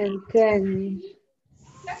tennis.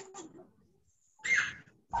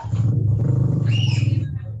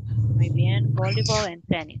 Muy bien. Volleyball and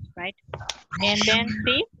tennis, right? And then,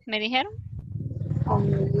 sí, ¿me dijeron?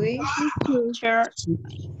 Picture See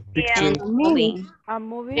and pictures. movie. A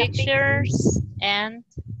movie. Pictures and...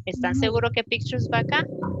 ¿Están seguros que pictures va acá?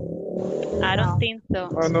 I don't think so.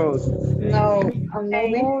 Oh no. A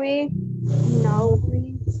movie.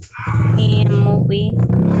 And movie.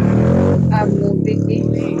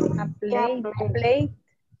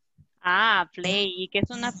 Ah, play. ¿Y qué es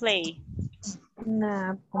una play?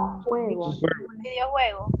 Juego.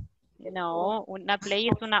 Videojuego. No, una play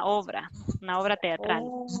es una obra teatral.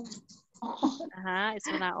 Ajá, es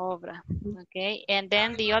una obra. Okay, and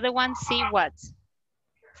then the other one, see what?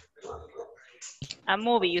 A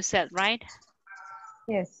movie, you said, right?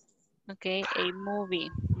 Yes. Okay, a movie.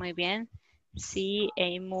 Muy bien. See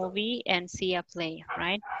a movie and see a play,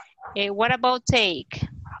 right? What about take?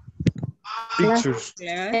 Pictures.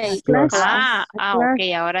 Class. Class. Ok,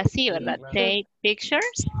 ahora sí, ¿verdad? Take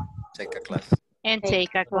pictures Take a class. and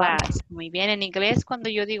take a class. Muy bien, en inglés cuando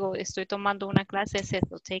yo digo estoy tomando una clase es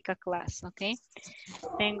eso, take a class, ¿ok?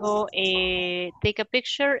 Tengo take a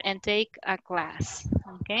picture and take a class,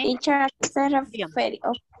 ¿ok? Teacher, ¿a qué se Dígame.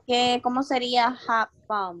 refiere? ¿Cómo sería have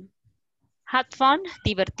fun? Have fun,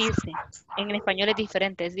 divertirse. En español es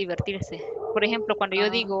diferente, es divertirse. Por ejemplo, cuando yo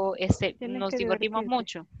digo Tienes nos que divertimos divertirte.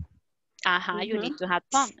 mucho. Ajá, you need to have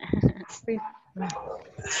fun.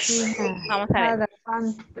 Vamos a ver.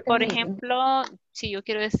 Por ejemplo, si yo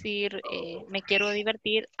quiero decir, me quiero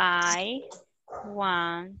divertir, I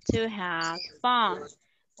want to have fun.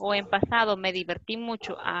 O en pasado, me divertí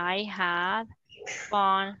mucho, I had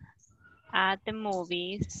fun at the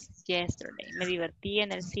movies yesterday. Me divertí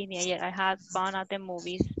en el cine ayer. I had fun at the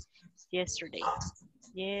movies yesterday.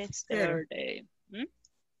 Yesterday. ¿Mm?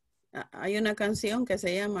 Hay una canción que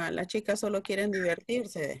se llama Las chicas solo quieren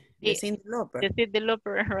divertirse, de Sí, Cyndi Lauper. this is the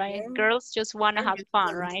looper, right? Yeah. Girls just wanna have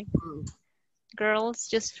fun, right? Mm. Girls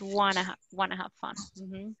just wanna have fun.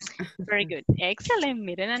 Very good. Excellent.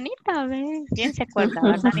 Miren, Anita, ¿ves? Bien se acuerda,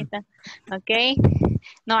 ¿verdad, Anita? Ok.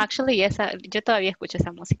 No, actually, yo todavía escucho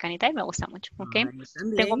esa música, Anita, y me gusta mucho. Ok. Yo también.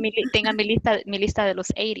 Tengo mi lista de los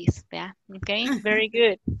 80s, ¿vea? Ok. Very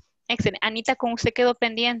good. Excelente. Anita, con usted quedó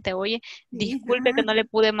pendiente. Oye, disculpe que no le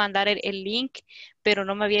pude mandar el link, pero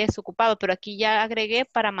no me había desocupado. Pero aquí ya agregué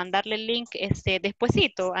para mandarle el link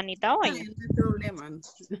despuesito, Anita, hoy. No hay problema.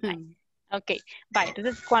 Ok, vale,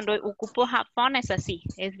 entonces cuando ocupo have fun es así,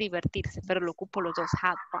 es divertirse, pero lo ocupo los dos,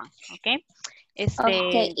 have fun, ok.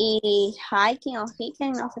 Ok, y hiking o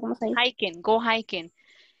hiking, no sé cómo se dice. Hiking, go hiking.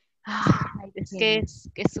 Ay, es que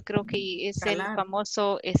eso creo que es el Escalar.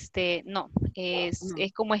 famoso, no, es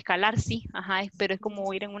como escalar, sí, ajá, pero es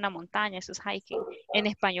como ir en una montaña, eso es hiking. En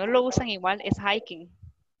español lo usan igual, es hiking.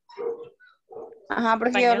 Ajá,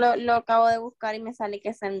 porque yo lo acabo de buscar y me sale que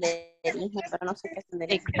es senderismo, pero no sé qué es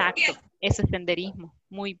senderismo. Exacto, eso es senderismo,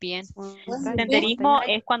 muy bien. Senderismo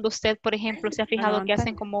es cuando usted, por ejemplo, se ha fijado que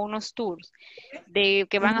hacen como unos tours de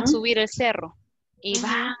que van a subir el cerro y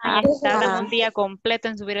van y tardan un día completo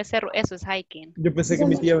en subir el cerro, eso es hiking. Yo pensé que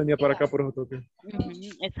mi tía venía para acá por eso toque.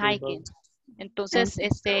 Es hiking. Entonces,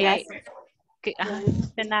 de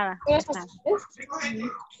nada.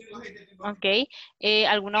 Ok.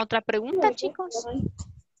 ¿Alguna otra pregunta, chicos?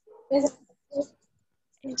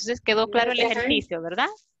 Entonces quedó claro el ejercicio, ¿verdad?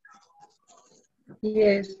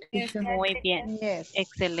 Muy bien.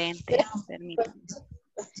 Excelente. Permítanme.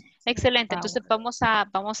 Excelente. Entonces vamos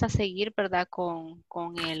a seguir, ¿verdad? Con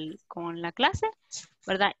la clase,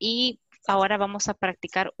 ¿verdad? Y ahora vamos a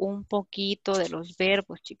practicar un poquito de los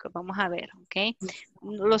verbos, chicos. Vamos a ver, ¿ok?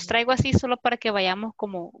 Los traigo así solo para que vayamos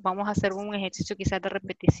vamos a hacer un ejercicio quizás de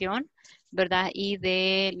repetición, ¿verdad? Y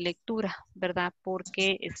de lectura, ¿verdad?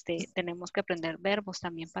 Porque tenemos que aprender verbos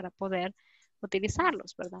también para poder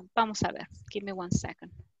utilizarlos, ¿verdad? Vamos a ver. Give me one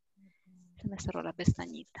second. Se me cerró la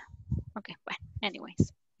pestañita. Ok, bueno,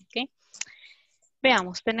 anyways. Ok.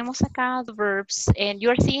 Veamos, tenemos acá the verbs, and you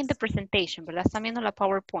are seeing the presentation, ¿verdad? Están viendo la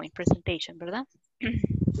PowerPoint presentation, ¿verdad?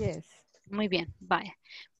 Yes. Muy bien, vaya.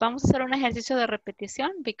 Vamos a hacer un ejercicio de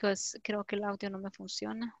repetición, because creo que el audio no me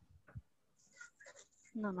funciona.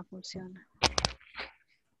 No funciona.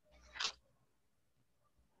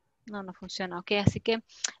 No funciona. Okay, así que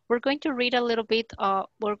we're going to read a little bit,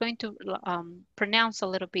 we're going to pronounce a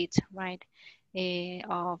little bit, right? We're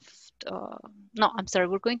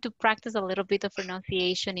going to practice a little bit of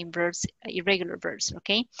pronunciation in verbs, irregular verbs,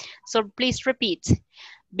 okay? So please repeat.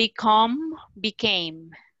 Become,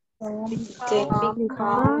 became.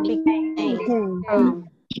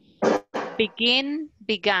 Begin,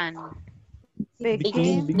 began.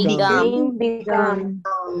 Began.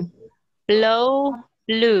 Blow,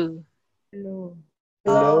 blew. Blue.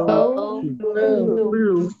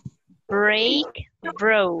 Break,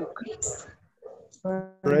 broke.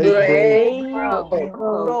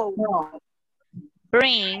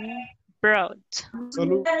 Bring, brought.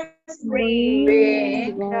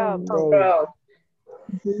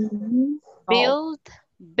 Build,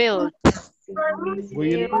 built.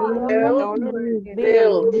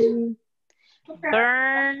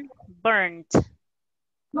 Burn, burnt.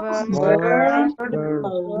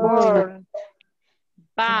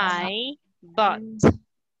 Buy, bought.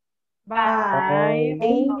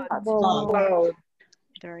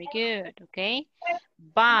 Very good, okay.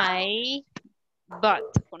 Buy, but,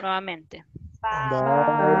 nuevamente.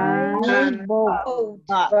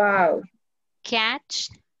 Catch,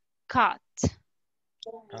 caught.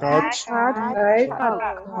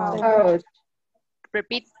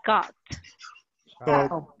 Repeat, caught.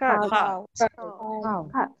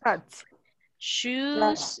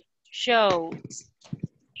 Shoes, showed.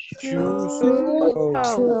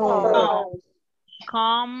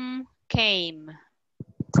 Come, came.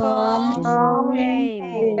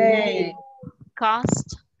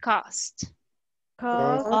 Cost, cost.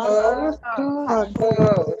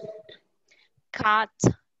 Cut,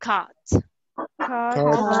 cut.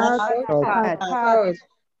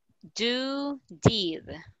 Do, did.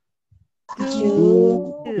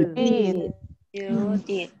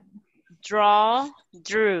 Draw,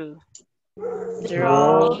 drew.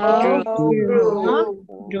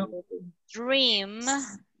 Dream,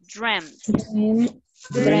 dreamt.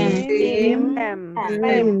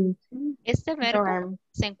 Este verbo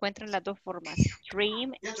se encuentra en las dos formas.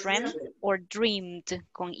 Dream, dreamt, or dreamed,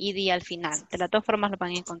 con ed al final. De las dos formas lo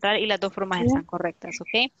van a encontrar y las dos formas están correctas,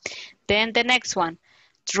 ¿ok? Then the next one.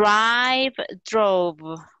 Drive,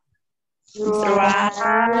 drove.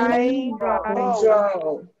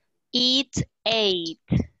 Eat, ate.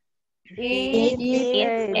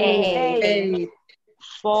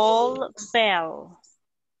 Fall, fell.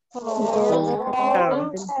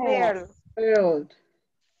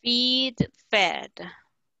 Feed, fed.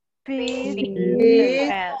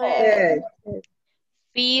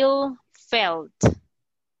 Feel, felt.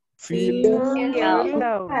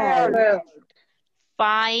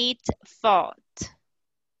 Fight, fought.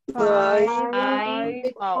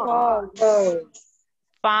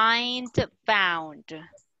 Find, found.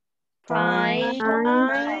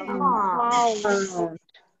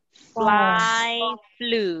 Fly,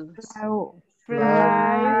 flew.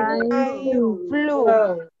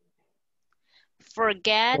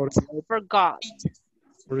 Forget, forgot.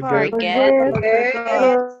 Forgot.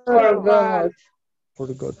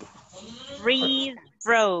 Freeze,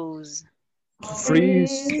 froze.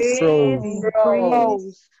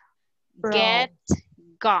 Froze. Get,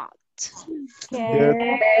 got.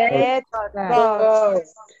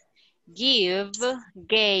 Give,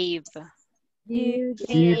 gave.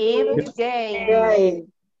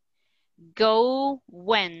 Go,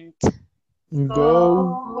 went.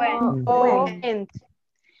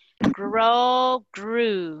 Grow,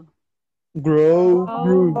 grew.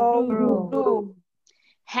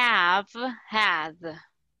 Have, had.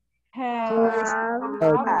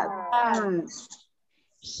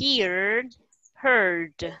 Hear,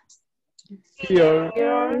 heard.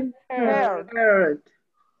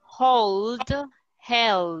 Hold,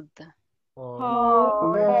 held.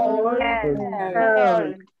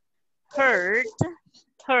 Heard,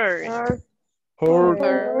 heard.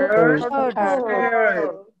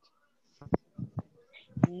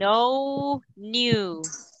 Know, knew.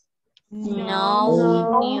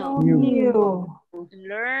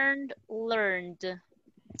 Learned, learned.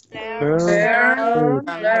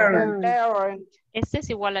 Este es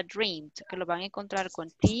igual a dreamed, que lo van a encontrar con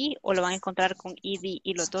T o lo van a encontrar con ED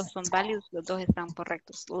y los dos son válidos, los dos están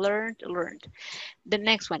correctos. Learned, learned. The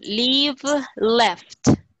next one, leave, left.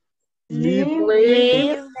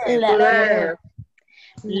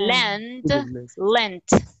 Lend, Disponibles.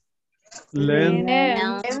 lent. Lend,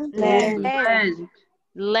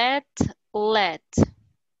 Let, let.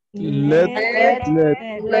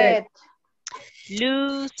 let.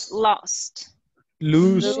 Lose, lost.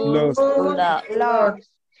 Lose, lost.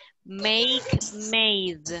 Make,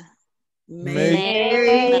 made. Make,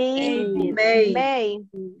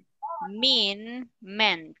 Mean,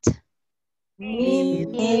 meant.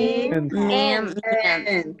 and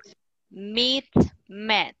Meet,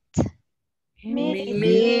 met.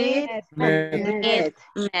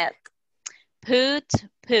 met. Put,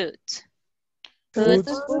 put. Put,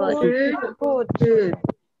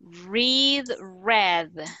 Read,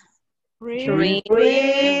 read. read,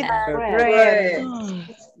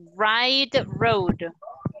 Ride, rode.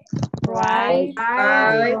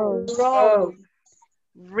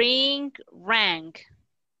 Ring, rang.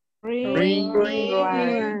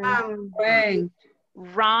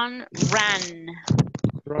 Run, ran.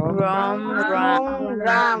 run,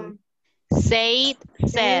 Said,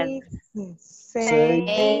 said. say,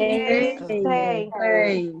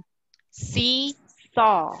 See,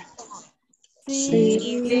 saw. Send,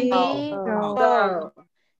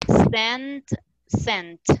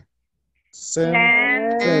 sent. send,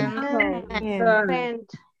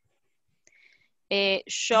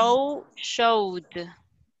 Show, showed.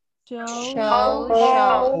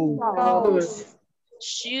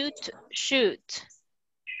 Shoot, shoot.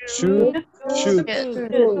 shoot,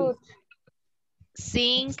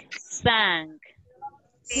 Sing, sang.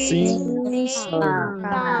 sing,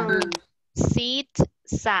 sang, Sit,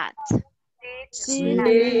 sat. sleep,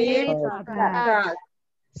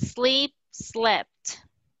 Sleep, slept.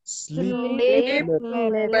 sleep,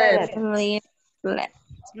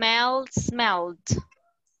 Smell, smelled.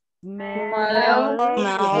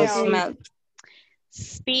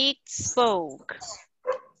 Speak, spoke.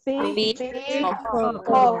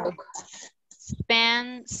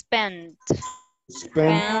 Span, spent.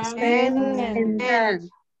 spend,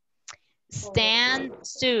 Stand,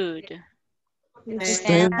 stood.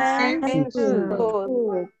 stand,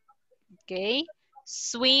 Okay.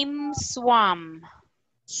 Swim, swam.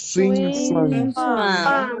 swing,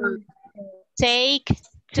 swung, Take,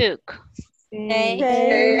 took.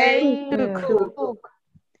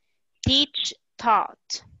 Teach,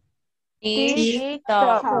 taught.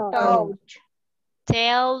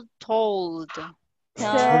 Tell, told.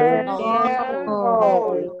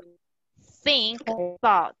 Think,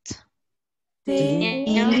 thought.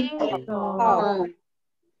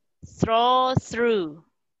 Throw, through.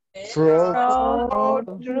 throw,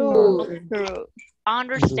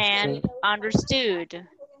 Understand, understood.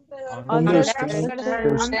 understand,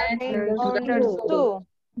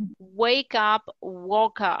 Wake up,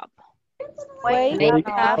 woke up. wake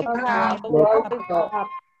up,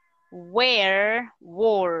 Wear,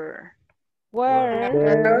 wore.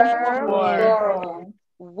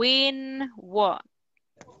 Win, what?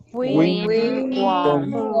 win,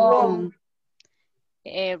 won,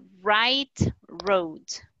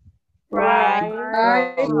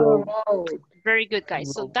 Right, road. Very good,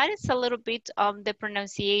 guys. So that is a little bit of the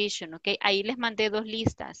pronunciation, okay? Ahí les mandé dos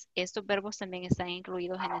listas. Estos verbos también están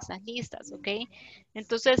incluidos en esas listas, okay?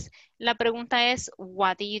 Entonces, la pregunta es,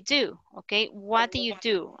 what do you do? Okay, what do you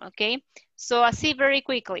do? Okay, so así very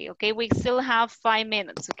quickly, okay? We still have 5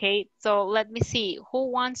 minutes, okay? So let me see,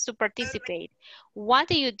 who wants to participate? What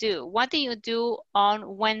do you do? What do you do on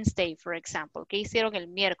Wednesday, for example? ¿Qué hicieron el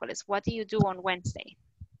miércoles? What do you do on Wednesday?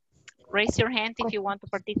 Raise your hand if you want to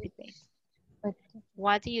participate.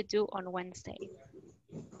 What do you do on Wednesday?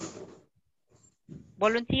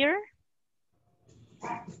 Volunteer?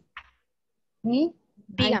 Me?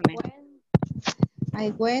 Dígame.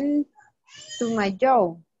 I went to my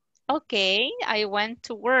job. Okay, I went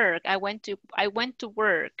to work. I went to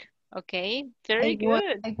work. Okay, very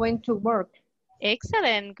good. I went to work.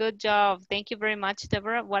 Excellent, good job. Thank you very much,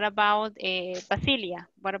 Deborah. What about Basilia?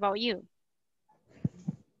 What about you?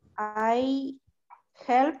 I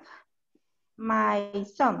help my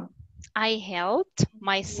son. I helped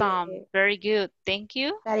my son. Very good. Thank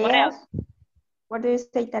you. Tareas. What else? What do you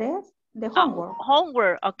say, tareas? The homework.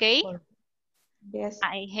 Homework, okay. Yes.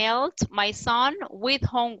 I helped my son with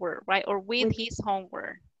homework, right? Or with his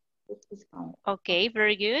homework. Okay,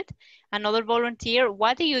 very good. Another volunteer.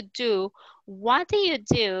 What do you do? What do you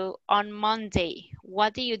do on Monday?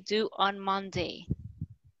 What do you do on Monday?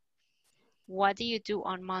 What do you do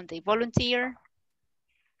on Monday? Volunteer.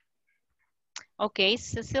 Okay,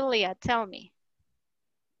 Cecilia, tell me.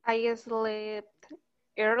 I slept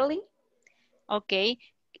early. Ok,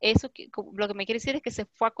 eso lo que me quiere decir es que se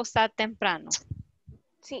fue a acostar temprano.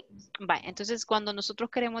 Sí. Vale, entonces cuando nosotros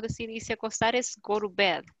queremos decir irse a acostar es go to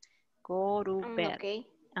bed. Go to bed. Ok.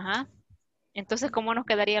 Ajá. Entonces, ¿cómo nos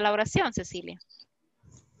quedaría la oración, Cecilia?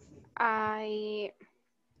 I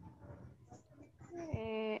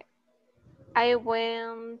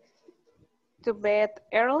went to bed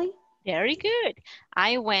early. Very good.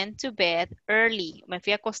 I went to bed early. Me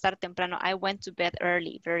fui a acostar temprano. I went to bed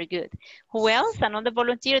early. Very good. Who else? Another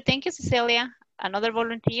volunteer. Thank you, Cecilia. Another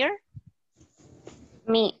volunteer?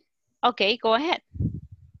 Me. Okay, go ahead.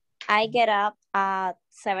 I get up at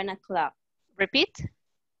 7 o'clock. Repeat.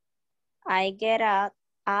 I get up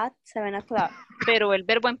at 7 o'clock. Pero el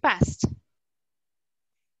verbo en past.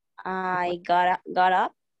 I got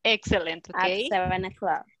up Excellent, okay. at 7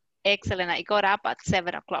 o'clock. Excellent. I got up at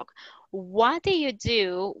 7 o'clock. What do you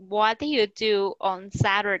do? What do you do on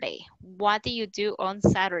Saturday? What do you do on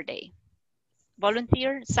Saturday?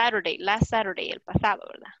 Volunteer, Saturday, last Saturday, el pasado,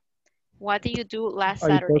 ¿verdad? What do you do last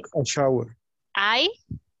Saturday? I took a shower. I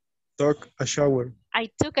Took a shower. I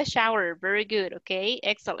took a shower. Very good. Okay,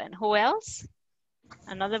 excellent. Who else?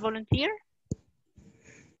 Another volunteer?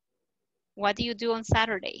 What do you do on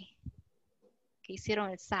Saturday? ¿Qué hicieron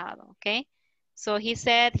el sábado? Okay. So he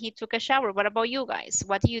said he took a shower. What about you guys?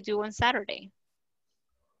 What do you do on Saturday?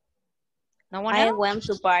 No one else? I went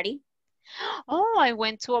to party. Oh, I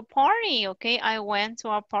went to a party. Okay, I went to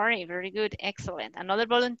a party. Very good. Excellent. Another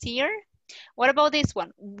volunteer? What about this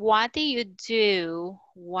one? What do you do?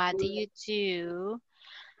 What do you do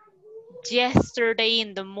yesterday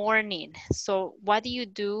in the morning? So what do you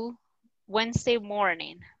do Wednesday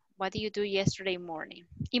morning? What do you do yesterday morning?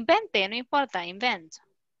 Invente, no importa, invent.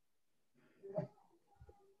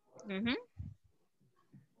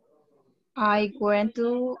 I went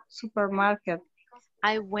to supermarket.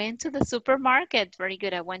 I went to the supermarket. Very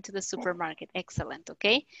good. I went to the supermarket. Excellent.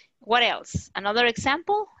 Okay. What else? Another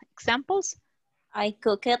example? Examples? I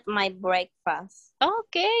cooked my breakfast.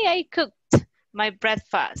 Okay. I cooked my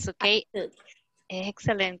breakfast. Okay.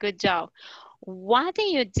 Excellent. Good job. What do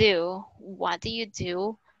you do? What do you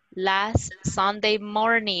do last Sunday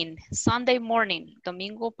morning? Sunday morning.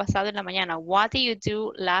 Domingo pasado en la mañana. What do you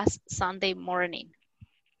do last Sunday morning?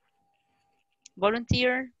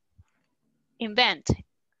 Volunteer? Invent.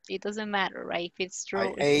 It doesn't matter, right? If it's true.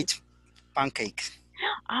 I ate pancakes.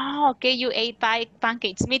 Oh, okay. You ate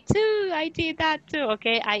pancakes. Me too. I did that too.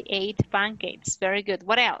 Okay. I ate pancakes. Very good.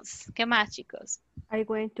 What else? ¿Qué más, chicos? I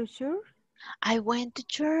went to church. I went to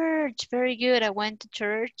church. Very good. I went to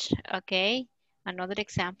church. Okay. Another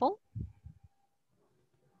example.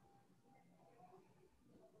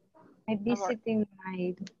 I visited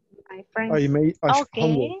my friends. I made a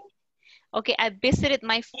homework. Okay, I visited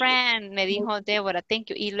my friend, me dijo Débora, thank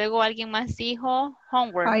you. Y luego alguien más dijo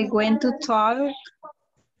homework. I went to talk.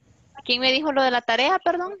 ¿Quién me dijo lo de la tarea,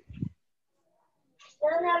 perdón?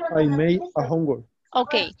 I made a homework.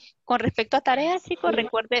 Ok, con respecto a tareas, chicos,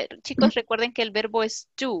 recuerden que el verbo es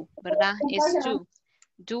do, ¿verdad? Es do.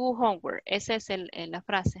 Do homework, esa es la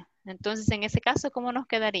frase. Entonces, en ese caso, ¿cómo nos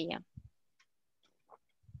quedaría?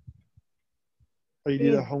 I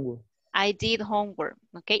did a homework. I did homework,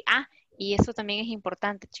 ok. Ah, y eso también es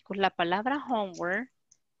importante, chicos. La palabra homework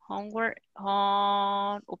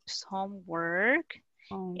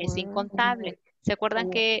es incontable. ¿Se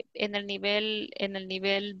acuerdan que en el nivel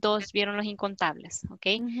 2 vieron los incontables? ¿Ok?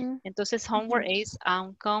 Entonces, homework es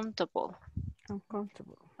uncountable.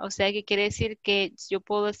 O sea, que quiere decir que yo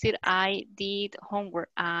puedo decir I did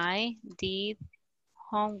homework. I did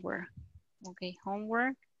homework. Ok,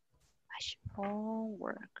 homework.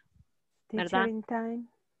 Homework. ¿Verdad? Teacher in time.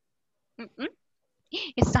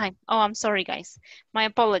 It's time. Oh, I'm sorry, guys. My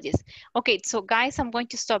apologies. Okay, so guys, I'm going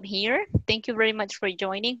to stop here. Thank you very much for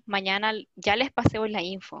joining. Mañana ya les pasé hoy la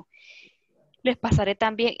info. Les pasaré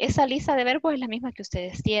también. Esa lista de verbos es la misma que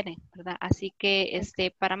ustedes tienen, ¿verdad? Así que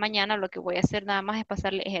para mañana lo que voy a hacer nada más es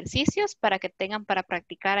pasarle ejercicios para que tengan para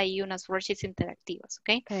practicar ahí unas worksheets interactivas,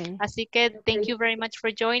 ¿ok? Así que thank you very much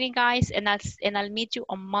for joining, guys, and I'll meet you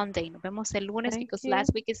on Monday. Nos vemos el lunes because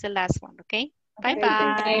last week is the last one, ¿ok? Bye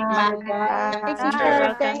bye.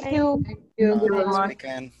 Thank you.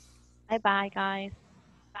 Bye bye, guys.